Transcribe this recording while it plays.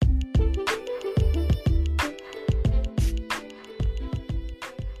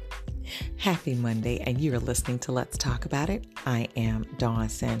Happy Monday, and you are listening to Let's Talk About It. I am Dawn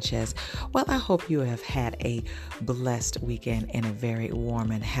Sanchez. Well, I hope you have had a blessed weekend and a very warm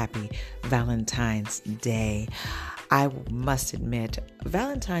and happy Valentine's Day. I must admit,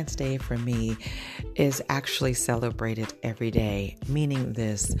 Valentine's Day for me is actually celebrated every day, meaning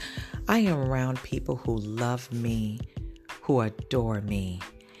this: I am around people who love me, who adore me,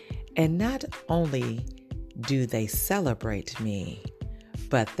 and not only do they celebrate me,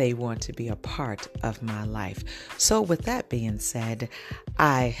 but they want to be a part of my life. So with that being said,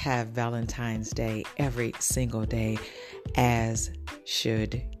 I have Valentine's Day every single day, as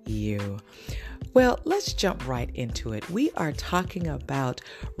should you. Well, let's jump right into it. We are talking about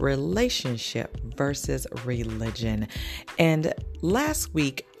relationship versus religion. And last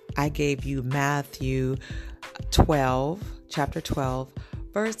week, I gave you Matthew 12, chapter 12,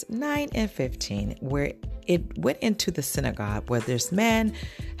 verse 9 and 15, where it went into the synagogue where this man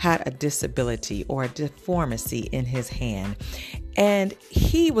had a disability or a deformity in his hand, and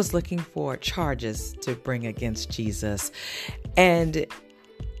he was looking for charges to bring against Jesus and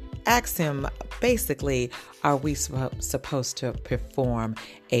asked him, basically, are we supposed to perform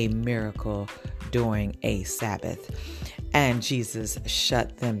a miracle during a Sabbath? And Jesus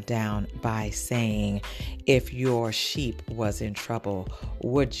shut them down by saying, if your sheep was in trouble,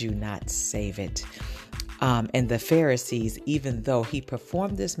 would you not save it? And the Pharisees, even though he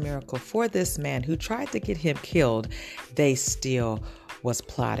performed this miracle for this man who tried to get him killed, they still was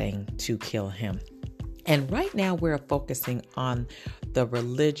plotting to kill him. And right now we're focusing on the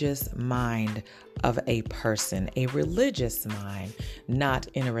religious mind of a person, a religious mind, not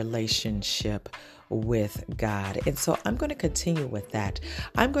in a relationship with God. And so I'm going to continue with that.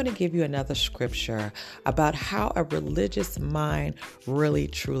 I'm going to give you another scripture about how a religious mind really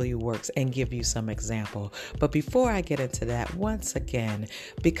truly works and give you some example. But before I get into that, once again,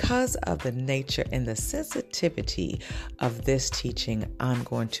 because of the nature and the sensitivity of this teaching, I'm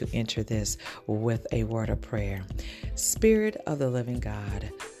going to enter this with a word of prayer. Spirit of the living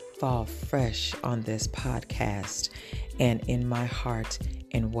God, fall fresh on this podcast and in my heart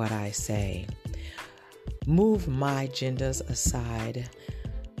in what I say. Move my agendas aside.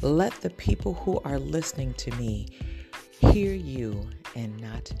 Let the people who are listening to me hear you and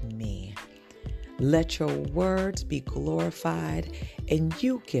not me. Let your words be glorified and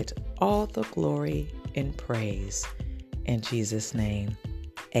you get all the glory and praise. In Jesus' name,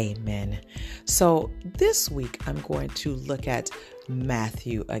 amen. So this week I'm going to look at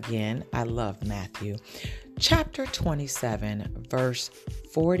Matthew again. I love Matthew. Chapter 27, verse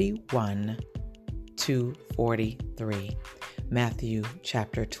 41 to 43. Matthew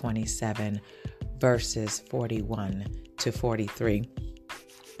chapter 27, verses 41 to 43.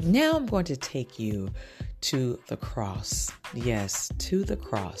 Now I'm going to take you to the cross. Yes, to the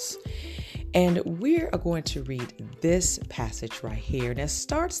cross. And we are going to read this passage right here. And it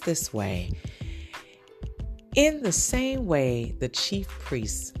starts this way. In the same way, the chief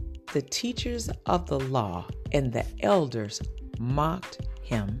priests, the teachers of the law, and the elders mocked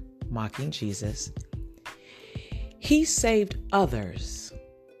him, mocking Jesus. He saved others,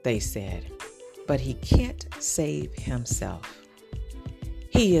 they said, but he can't save himself.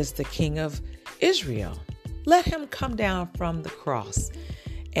 He is the King of Israel. Let him come down from the cross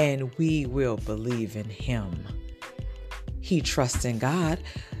and we will believe in him. He trusts in God.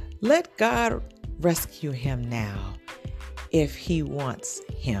 Let God rescue him now if he wants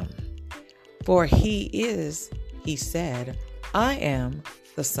him. For he is, he said, I am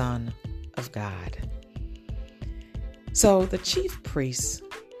the Son of God. So the chief priests,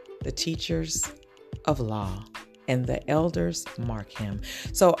 the teachers of law, and the elders mock him.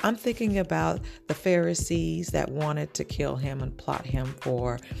 So I'm thinking about the Pharisees that wanted to kill him and plot him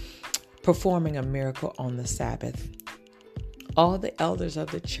for performing a miracle on the Sabbath. All the elders of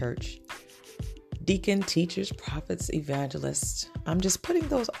the church, deacon, teachers, prophets, evangelists, I'm just putting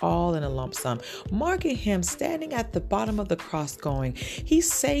those all in a lump sum, marking him standing at the bottom of the cross going, he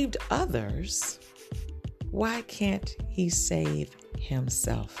saved others. Why can't he save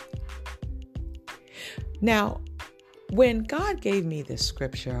himself? Now, when God gave me this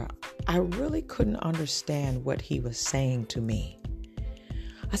scripture, I really couldn't understand what he was saying to me.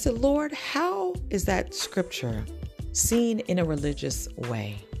 I said, Lord, how is that scripture seen in a religious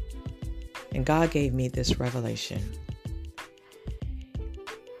way? And God gave me this revelation.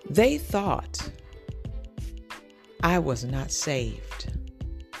 They thought I was not saved.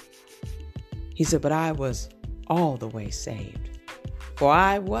 He said, but I was all the way saved. For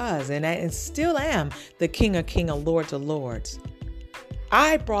I was and still am the King of Kings and Lord of Lords.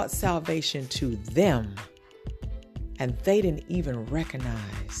 I brought salvation to them, and they didn't even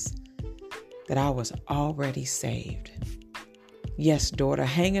recognize that I was already saved. Yes, daughter,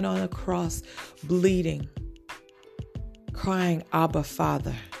 hanging on the cross, bleeding, crying, Abba,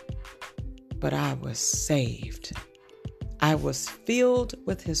 Father. But I was saved. I was filled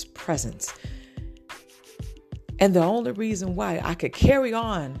with his presence. And the only reason why I could carry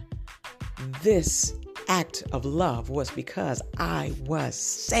on this act of love was because I was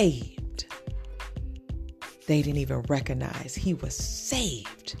saved. They didn't even recognize he was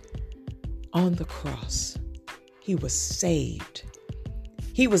saved on the cross. He was saved.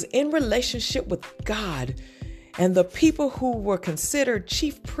 He was in relationship with God, and the people who were considered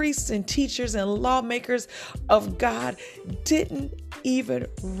chief priests and teachers and lawmakers of God didn't even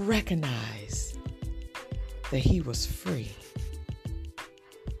recognize that he was free.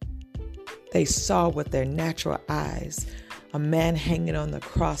 They saw with their natural eyes a man hanging on the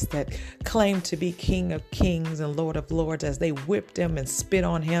cross that claimed to be King of Kings and Lord of Lords as they whipped him and spit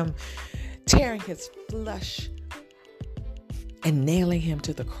on him, tearing his flesh and nailing him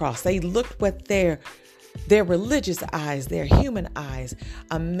to the cross. They looked with their religious eyes, their human eyes,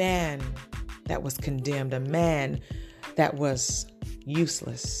 a man that was condemned, a man that was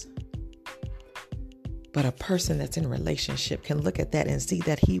useless. But a person that's in relationship can look at that and see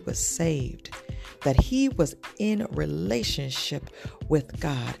that he was saved, that he was in relationship with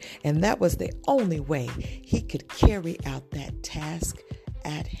God. And that was the only way he could carry out that task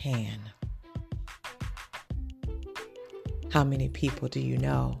at hand. How many people do you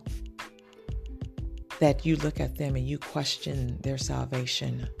know that you look at them and you question their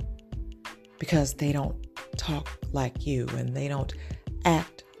salvation because they don't talk like you and they don't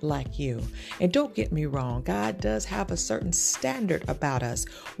act like you? And don't get me wrong, God does have a certain standard about us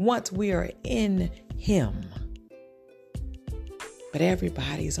once we are in him. But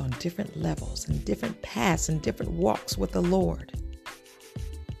everybody's on different levels and different paths and different walks with the Lord.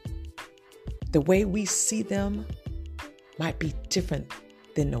 The way we see them might be different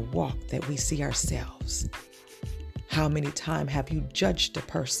than the walk that we see ourselves. How many times have you judged a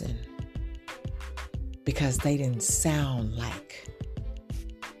person because they didn't sound like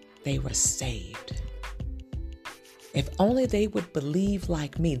they were saved? If only they would believe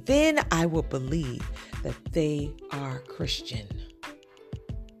like me, then I will believe that they are Christian.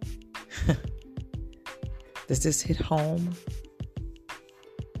 Does this hit home?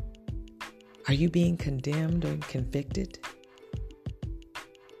 Are you being condemned or convicted?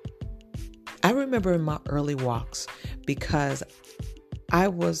 I remember in my early walks, because I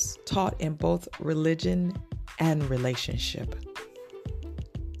was taught in both religion and relationship.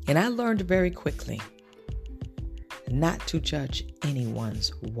 And I learned very quickly not to judge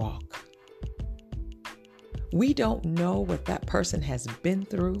anyone's walk. We don't know what that person has been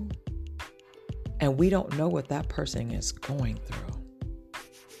through, and we don't know what that person is going through.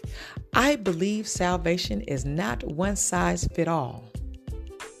 I believe salvation is not one size fit all.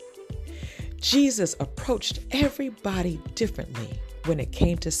 Jesus approached everybody differently when it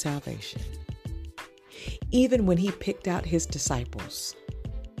came to salvation. Even when he picked out his disciples.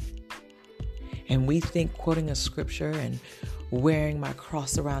 And we think quoting a scripture and wearing my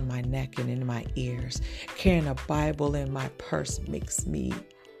cross around my neck and in my ears, carrying a Bible in my purse makes me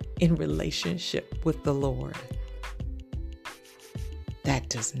in relationship with the Lord. That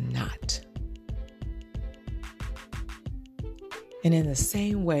does not. And in the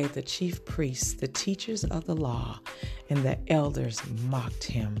same way, the chief priests, the teachers of the law, and the elders mocked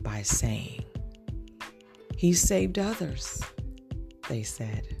him by saying, "He saved others," they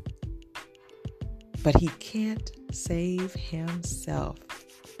said, "but he can't save himself.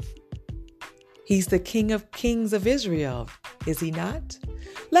 He's the King of Kings of Israel, is he not?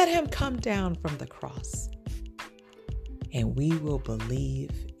 Let him come down from the cross, and we will believe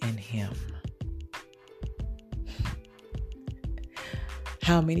in him."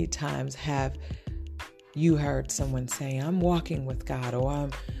 How many times have you heard someone say, "I'm walking with God,"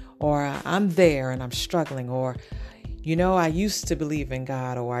 or I'm there and I'm struggling, or I used to believe in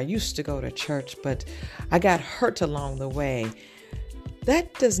God, or I used to go to church, but I got hurt along the way.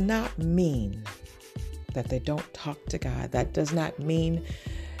 That does not mean that they don't talk to God. That does not mean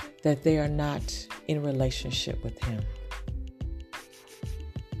that they are not in relationship with him.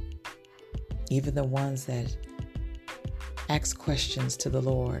 Even the ones that ask questions to the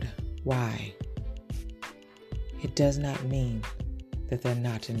Lord, why? It does not mean that they're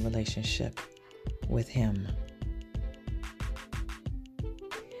not in relationship with him.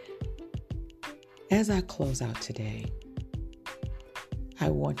 As I close out today, I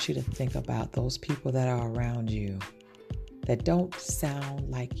want you to think about those people that are around you that don't sound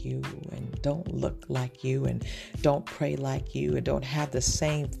like you and don't look like you and don't pray like you and don't have the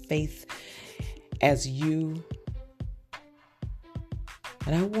same faith as you.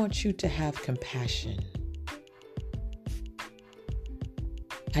 And I want you to have compassion.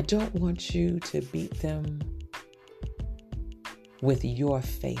 I don't want you to beat them with your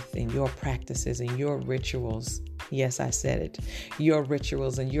faith and your practices and your rituals. Yes, I said it. Your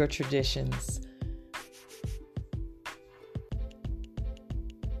rituals and your traditions.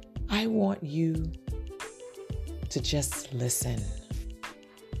 I want you to just listen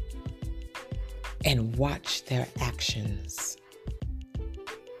and watch their actions.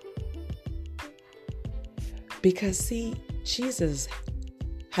 Because see, Jesus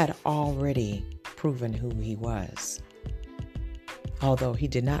had already proven who he was. Although he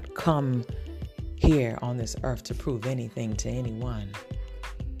did not come here on this earth to prove anything to anyone.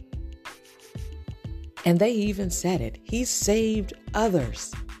 And they even said it. He saved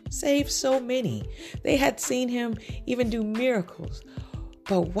others, saved so many. They had seen him even do miracles.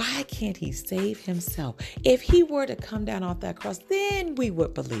 But why can't he save himself? If he were to come down off that cross, then we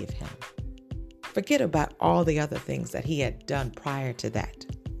would believe him. Forget about all the other things that he had done prior to that.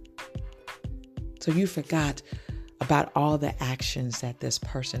 So you forgot about all the actions that this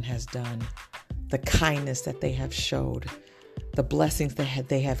person has done, the kindness that they have showed, the blessings that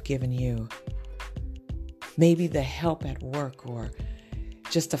they have given you. Maybe the help at work, or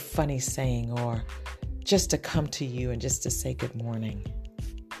just a funny saying, or just to come to you and just to say good morning.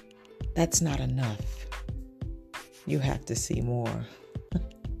 That's not enough. You have to see more.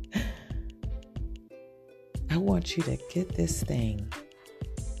 I want you to get this thing.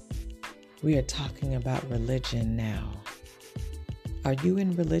 We are talking about religion now. Are you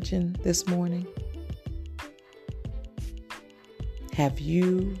in religion this morning? Have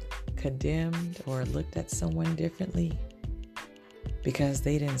you condemned or looked at someone differently because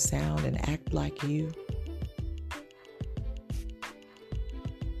they didn't sound and act like you?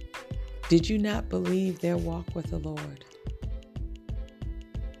 Did you not believe their walk with the Lord?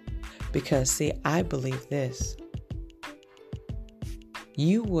 Because see, I believe this.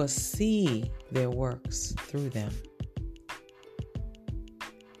 You will see their works through them.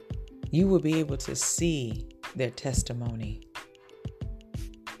 You will be able to see their testimony.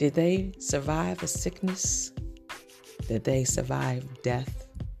 Did they survive a sickness? Did they survive death?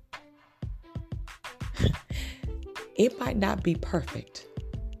 It might not be perfect,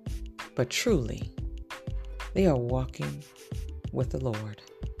 but truly, they are walking with the Lord.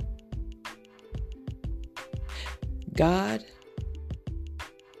 God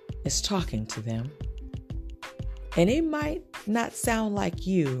is talking to them, and it might not sound like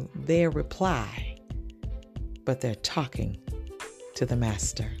you, their reply, but they're talking to the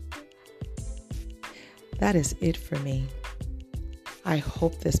Master. That is it for me. I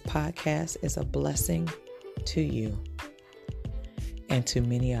hope this podcast is a blessing to you and to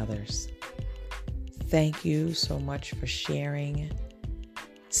many others. Thank you so much for sharing,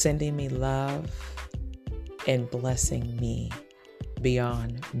 sending me love, and blessing me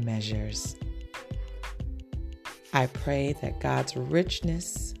beyond measures. I pray that God's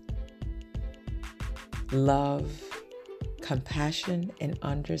richness, love, compassion, and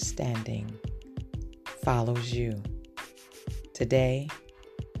understanding follows you today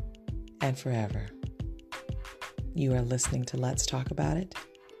and forever. You are listening to Let's Talk About It,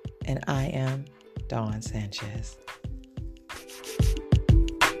 and I am Dawn Sanchez.